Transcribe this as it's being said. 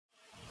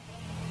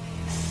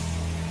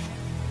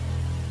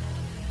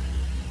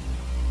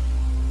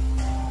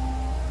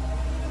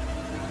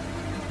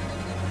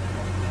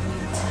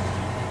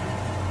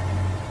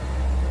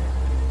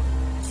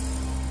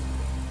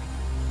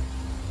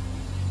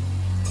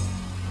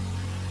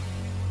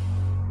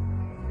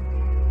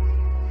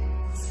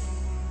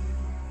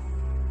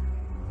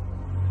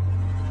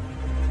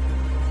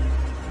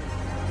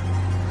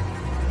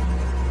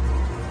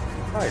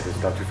Hi, this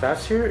is Dr.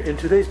 Fast here. In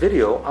today's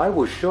video, I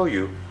will show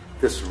you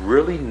this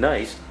really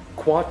nice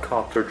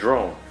quadcopter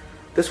drone.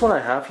 This one I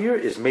have here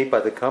is made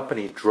by the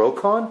company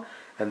Drocon,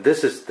 and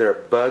this is their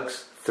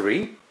Bugs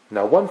 3.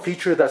 Now, one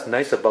feature that's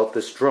nice about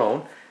this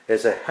drone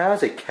is it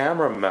has a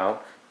camera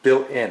mount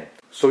built in.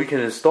 So you can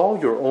install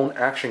your own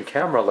action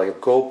camera like a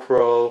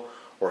GoPro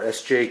or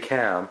SJ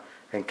Cam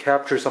and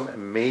capture some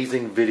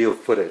amazing video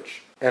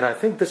footage. And I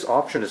think this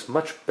option is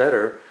much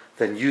better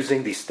than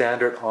using the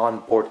standard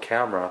onboard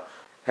camera,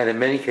 and in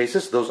many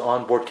cases those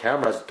onboard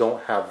cameras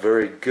don't have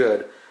very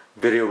good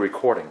video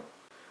recording.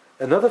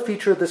 Another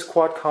feature this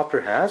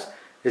quadcopter has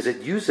is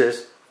it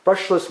uses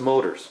brushless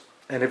motors,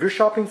 and if you're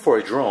shopping for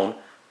a drone,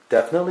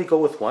 definitely go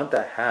with one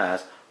that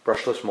has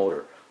brushless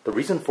motor. The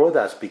reason for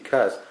that is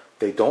because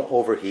they don't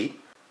overheat,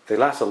 they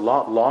last a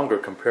lot longer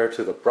compared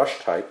to the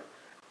brush type,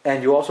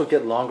 and you also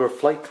get longer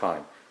flight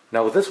time.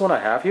 Now with this one I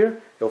have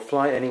here, it'll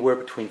fly anywhere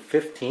between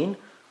 15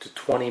 to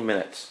 20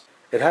 minutes.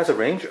 It has a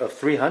range of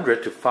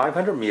 300 to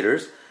 500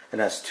 meters and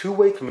has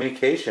two-way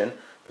communication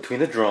between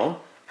the drone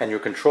and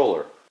your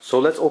controller. So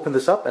let's open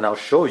this up and I'll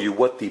show you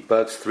what the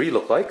Bugs 3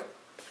 look like.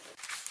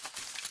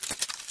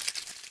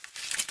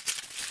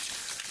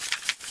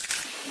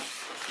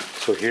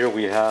 So here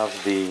we have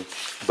the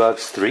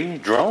Bugs 3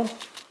 drone.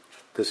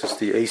 This is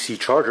the AC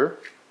charger.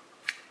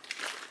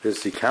 This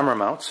is the camera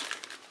mounts.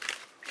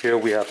 Here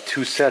we have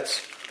two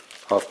sets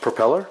of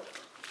propeller.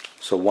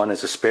 So one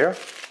is a spare.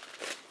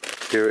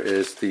 Here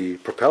is the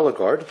propeller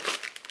guard,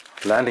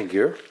 landing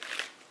gear,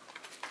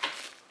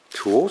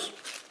 tools,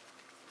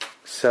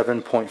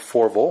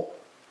 7.4 volt,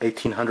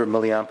 1800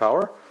 milliamp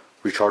hour,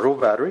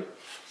 rechargeable battery.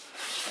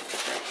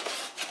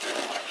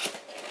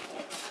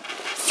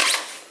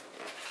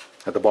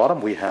 At the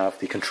bottom we have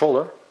the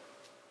controller.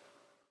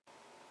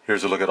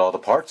 Here's a look at all the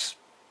parts.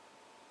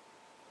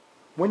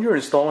 When you're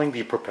installing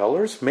the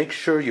propellers, make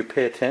sure you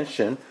pay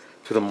attention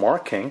to the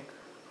marking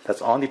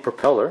that's on the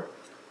propeller.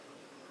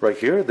 Right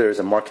here there's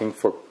a marking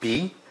for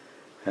B,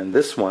 and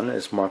this one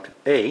is marked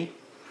A,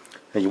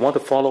 and you want to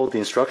follow the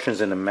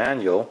instructions in the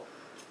manual.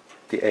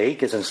 The A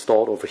gets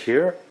installed over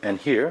here, and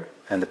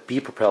the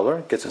B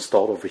propeller gets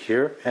installed over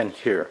here and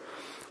here.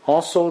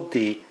 Also,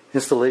 the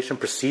installation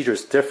procedure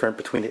is different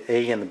between the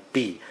A and the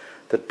B.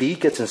 The B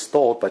gets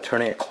installed by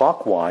turning it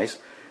clockwise,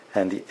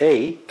 and the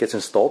A gets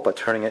installed by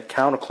turning it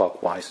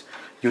counterclockwise.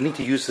 You need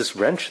to use this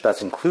wrench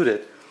that's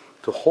included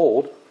to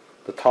hold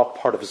the top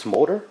part of this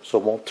motor so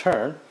it won't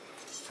turn.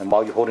 And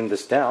while you're holding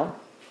this down,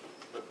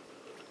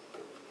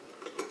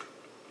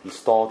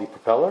 install the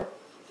propeller.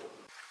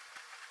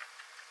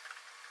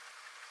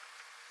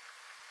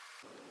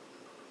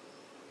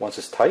 Once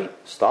it's tight,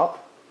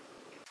 stop.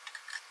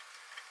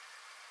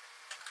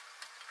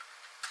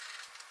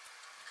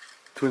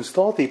 To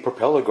install the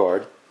propeller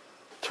guard,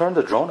 turn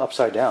the drone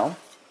upside down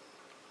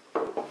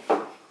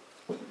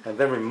and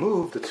then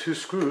remove the two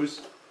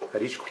screws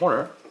at each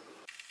corner.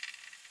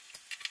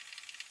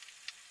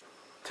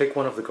 Take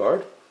one of the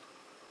guard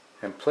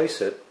and place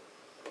it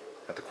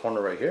at the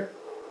corner right here,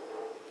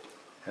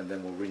 and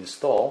then we'll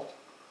reinstall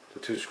the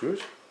two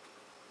screws.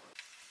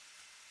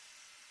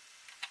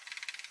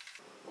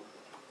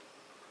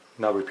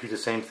 Now repeat the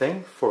same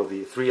thing for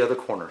the three other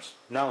corners.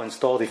 Now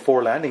install the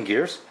four landing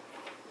gears.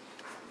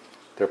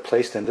 They're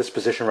placed in this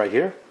position right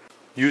here.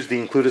 Use the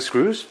included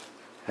screws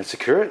and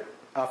secure it.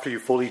 After you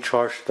fully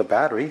charge the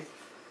battery,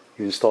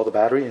 you install the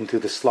battery into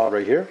this slot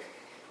right here.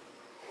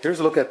 Here's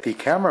a look at the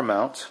camera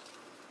mount.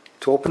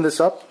 To open this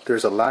up,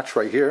 there's a latch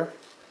right here.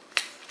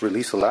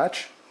 Release the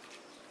latch.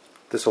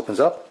 This opens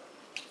up.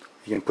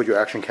 You can put your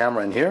action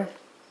camera in here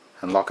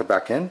and lock it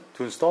back in.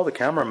 To install the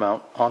camera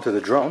mount onto the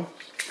drone,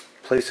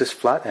 place this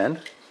flat end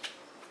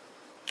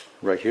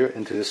right here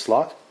into this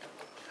slot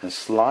and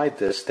slide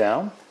this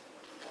down.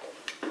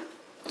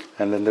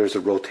 And then there's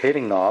a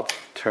rotating knob.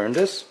 Turn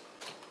this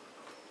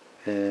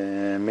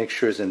and make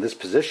sure it's in this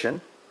position.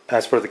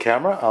 As for the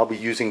camera, I'll be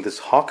using this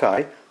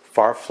Hawkeye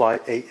Firefly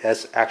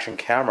 8S action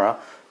camera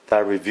that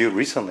I reviewed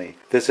recently.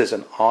 This is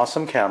an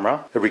awesome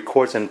camera. It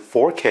records in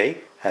 4K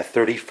at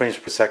 30 frames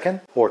per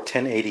second or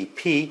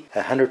 1080p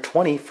at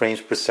 120 frames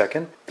per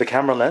second. The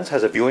camera lens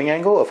has a viewing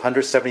angle of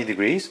 170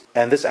 degrees,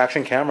 and this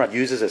action camera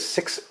uses a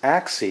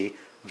 6-axis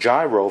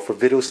gyro for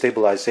video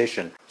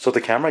stabilization. So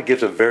the camera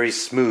gives a very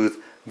smooth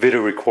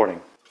video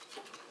recording.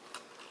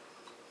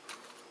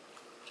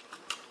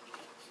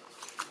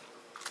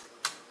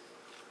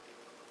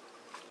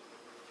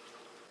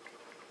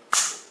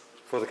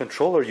 For the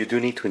controller, you do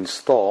need to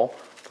install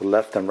the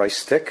left and right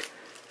stick,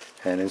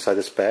 and inside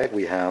this bag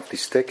we have the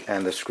stick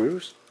and the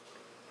screws.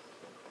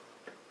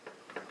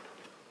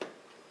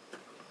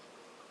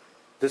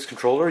 This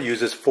controller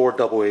uses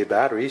 4 AA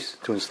batteries.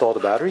 To install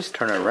the batteries,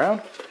 turn it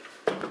around,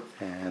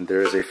 and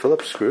there is a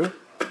Phillips screw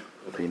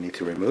that you need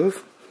to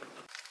remove.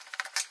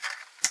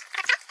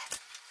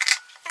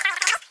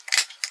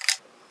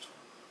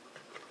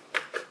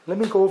 Let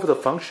me go over the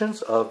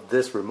functions of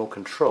this remote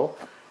control.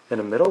 In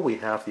the middle we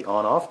have the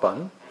on-off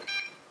button.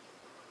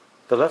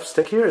 The left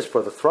stick here is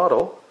for the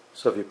throttle,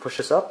 so if you push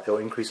this up, it will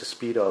increase the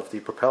speed of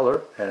the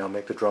propeller and it will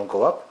make the drone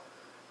go up.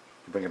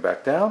 Bring it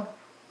back down,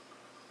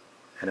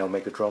 and it'll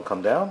make the drone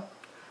come down.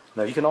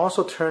 Now you can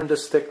also turn the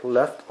stick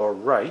left or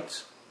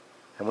right,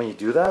 and when you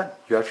do that,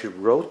 you actually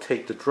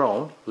rotate the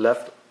drone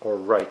left or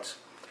right.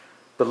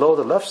 Below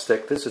the left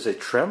stick, this is a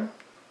trim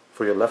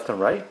for your left and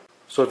right.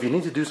 So if you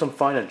need to do some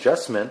fine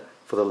adjustment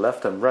for the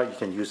left and right, you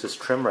can use this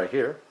trim right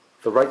here.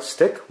 The right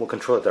stick will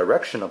control the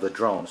direction of the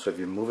drone. So if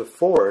you move it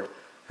forward,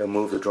 it'll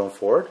move the drone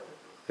forward.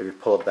 If you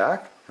pull it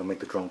back, it'll make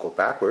the drone go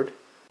backward.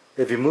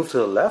 If you move to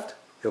the left,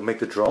 it'll make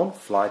the drone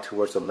fly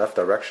towards the left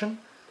direction.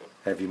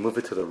 And if you move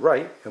it to the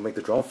right, it'll make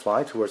the drone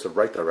fly towards the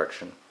right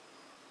direction.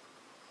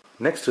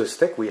 Next to the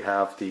stick, we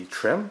have the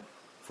trim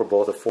for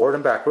both the forward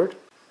and backward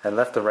and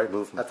left and right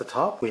movement. At the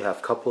top, we have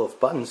a couple of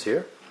buttons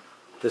here.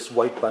 This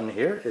white button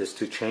here is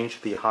to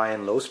change the high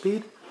and low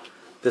speed.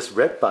 This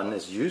red button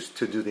is used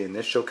to do the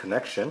initial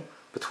connection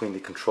between the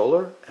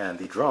controller and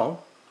the drone.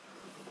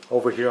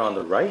 Over here on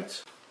the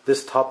right,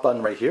 this top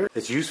button right here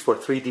is used for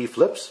 3D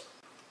flips.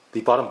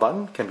 The bottom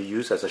button can be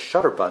used as a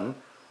shutter button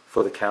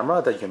for the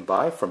camera that you can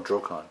buy from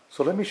Drocon.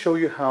 So let me show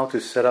you how to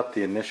set up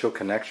the initial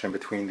connection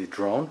between the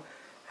drone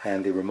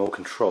and the remote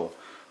control.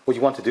 What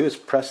you want to do is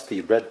press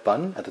the red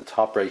button at the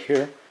top right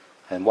here,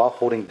 and while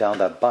holding down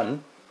that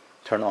button,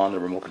 turn on the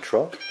remote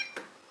control.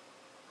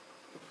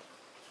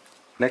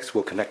 Next,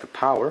 we'll connect the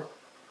power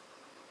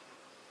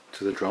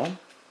to the drone.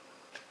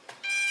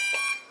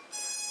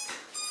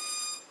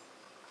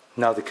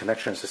 Now the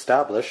connection is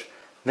established.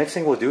 Next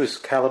thing we'll do is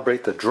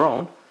calibrate the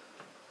drone.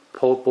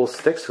 Pull both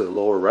sticks to the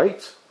lower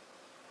right.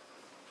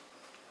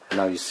 And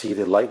now you see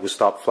the light will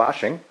stop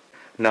flashing.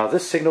 Now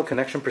this signal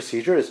connection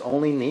procedure is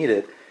only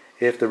needed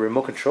if the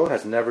remote control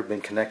has never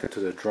been connected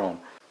to the drone.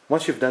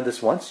 Once you've done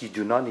this once, you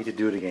do not need to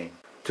do it again.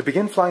 To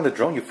begin flying the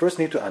drone, you first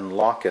need to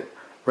unlock it.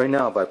 Right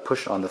now, if I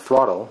push on the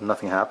throttle,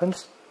 nothing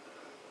happens.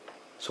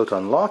 So to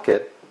unlock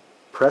it,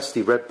 press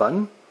the red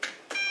button.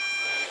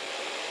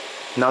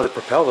 Now the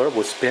propeller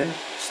will spin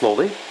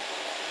slowly.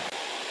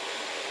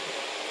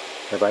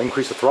 If I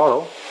increase the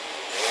throttle,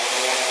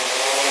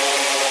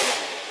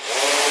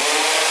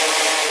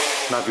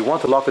 now if you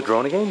want to lock the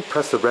drone again,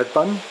 press the red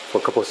button for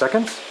a couple of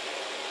seconds.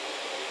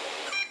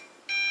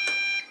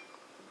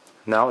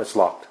 Now it's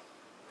locked.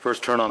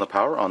 First turn on the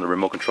power on the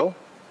remote control.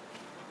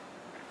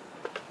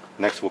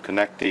 Next we'll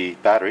connect the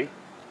battery.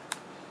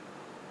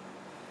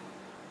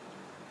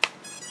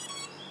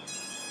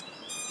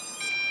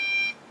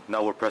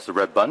 Now we'll press the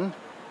red button.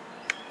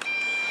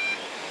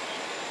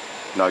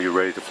 Now you're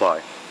ready to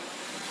fly.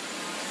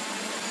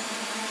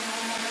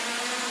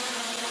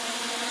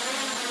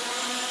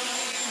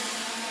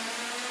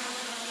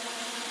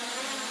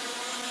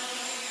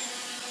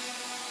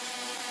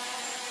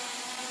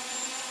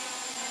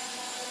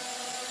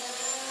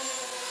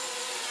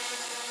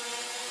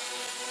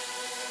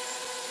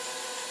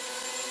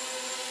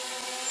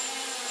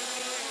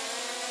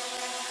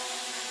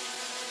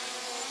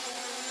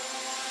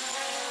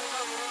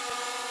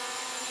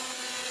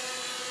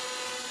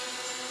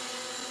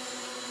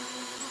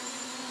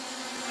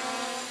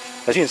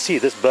 As you can see,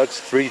 this Bugs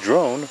 3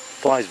 drone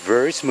flies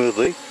very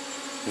smoothly,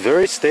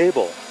 very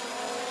stable.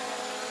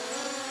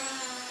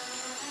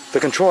 The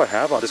control I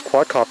have on this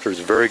quadcopter is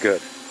very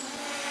good.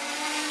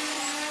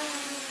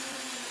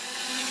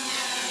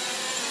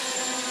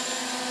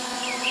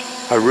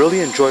 I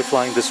really enjoy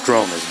flying this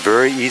drone. It's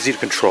very easy to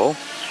control.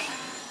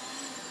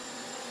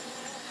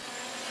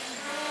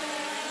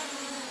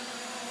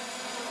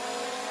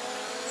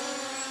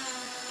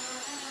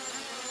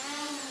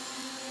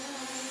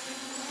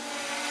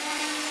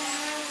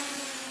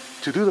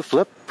 To do the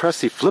flip, press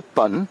the flip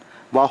button.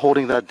 While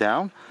holding that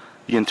down,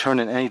 you can turn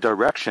in any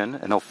direction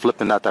and it'll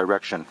flip in that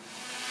direction.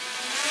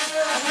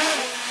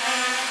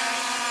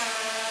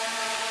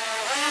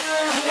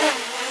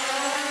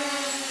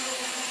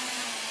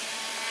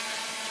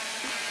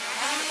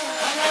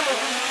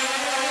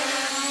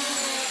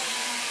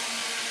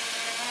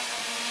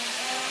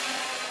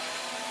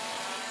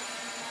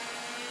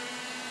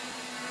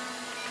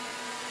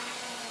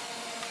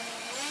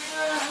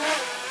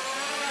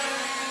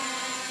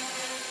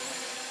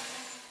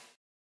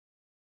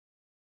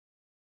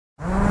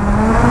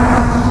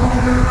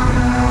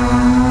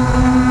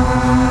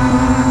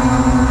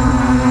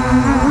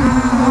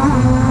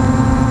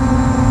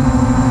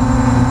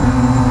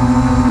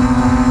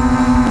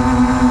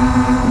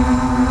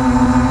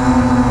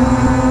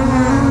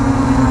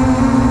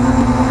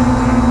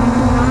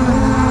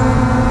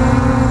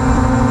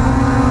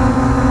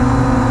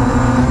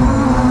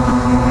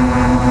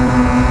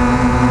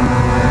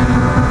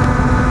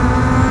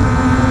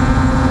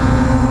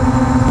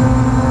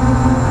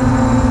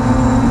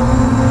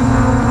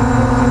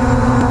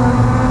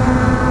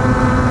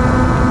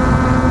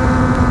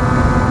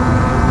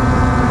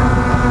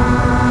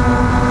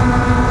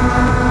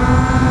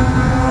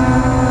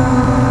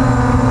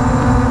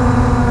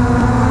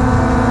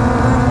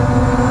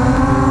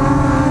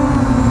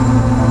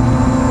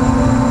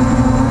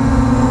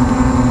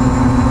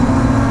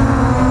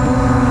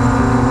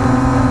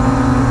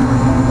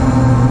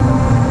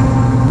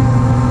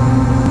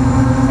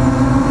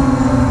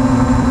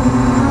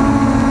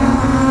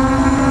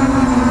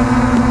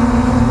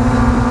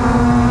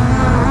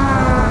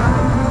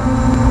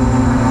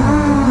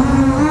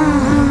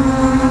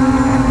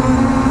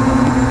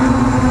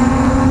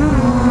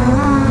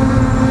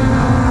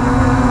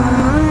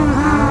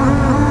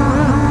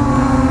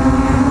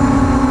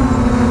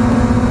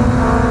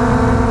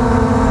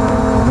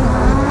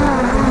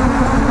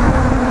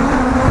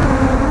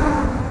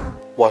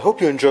 Well, I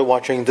hope you enjoy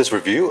watching this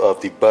review of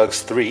the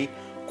Bugs 3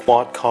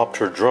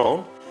 quadcopter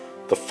drone.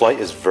 The flight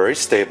is very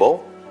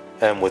stable,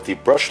 and with the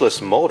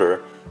brushless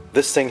motor,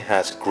 this thing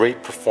has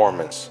great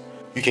performance.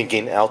 You can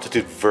gain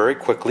altitude very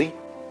quickly,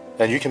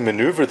 and you can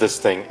maneuver this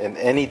thing in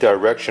any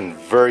direction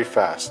very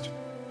fast.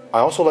 I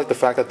also like the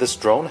fact that this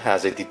drone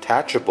has a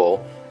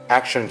detachable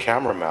action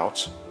camera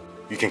mount.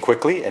 You can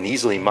quickly and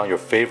easily mount your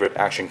favorite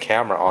action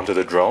camera onto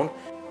the drone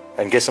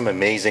and get some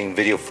amazing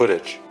video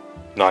footage.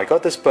 Now, I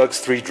got this Bugs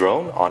 3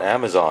 drone on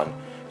Amazon,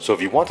 so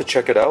if you want to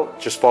check it out,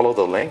 just follow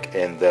the link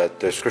in the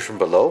description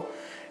below.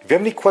 If you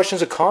have any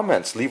questions or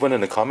comments, leave one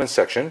in the comment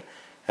section,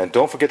 and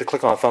don't forget to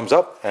click on a thumbs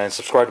up and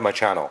subscribe to my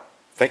channel.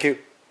 Thank you.